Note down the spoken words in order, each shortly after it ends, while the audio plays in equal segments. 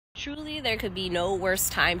Truly, there could be no worse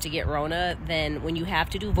time to get Rona than when you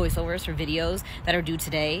have to do voiceovers for videos that are due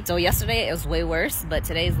today. So yesterday it was way worse, but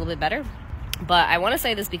today is a little bit better. But I want to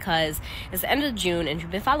say this because it's the end of June, and if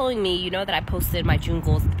you've been following me, you know that I posted my June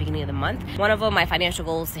goals at the beginning of the month. One of them, my financial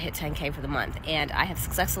goal, is to hit 10K for the month, and I have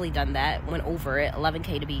successfully done that, went over it,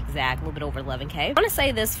 11K to be exact, a little bit over 11K. I want to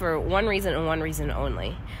say this for one reason and one reason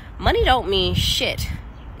only. Money don't mean shit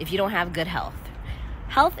if you don't have good health.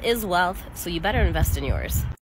 Health is wealth, so you better invest in yours.